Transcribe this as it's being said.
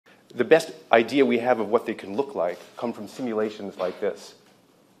The best idea we have of what they can look like come from simulations like this.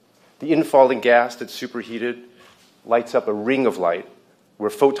 The infalling gas that's superheated lights up a ring of light where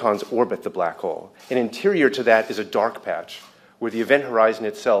photons orbit the black hole. And interior to that is a dark patch where the event horizon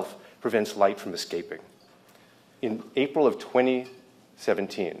itself prevents light from escaping. In April of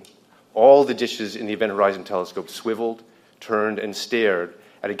 2017, all the dishes in the Event Horizon Telescope swiveled, turned, and stared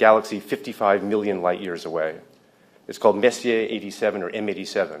at a galaxy 55 million light years away. It's called Messier 87 or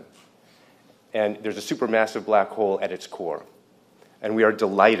M87. And there's a supermassive black hole at its core. And we are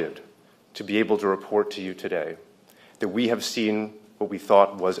delighted to be able to report to you today that we have seen what we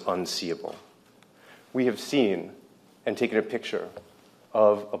thought was unseeable. We have seen and taken a picture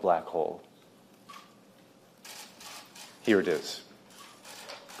of a black hole. Here it is.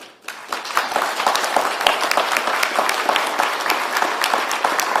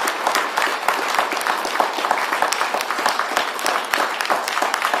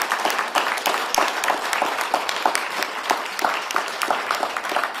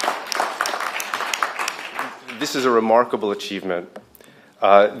 This is a remarkable achievement.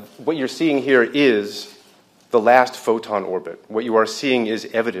 What you're seeing here is the last photon orbit. What you are seeing is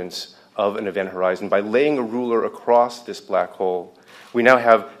evidence of an event horizon. By laying a ruler across this black hole, we now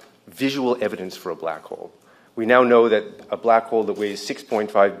have visual evidence for a black hole. We now know that a black hole that weighs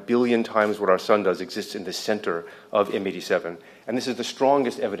 6.5 billion times what our sun does exists in the center of M87. And this is the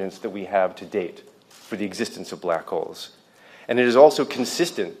strongest evidence that we have to date for the existence of black holes. And it is also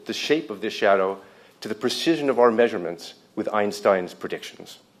consistent, the shape of this shadow, to the precision of our measurements with Einstein's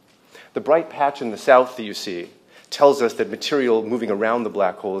predictions. The bright patch in the south that you see tells us that material moving around the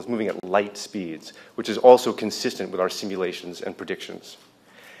black hole is moving at light speeds, which is also consistent with our simulations and predictions.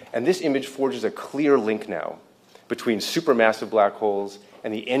 And this image forges a clear link now between supermassive black holes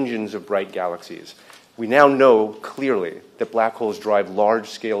and the engines of bright galaxies. We now know clearly that black holes drive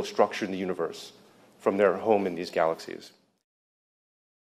large-scale structure in the universe from their home in these galaxies.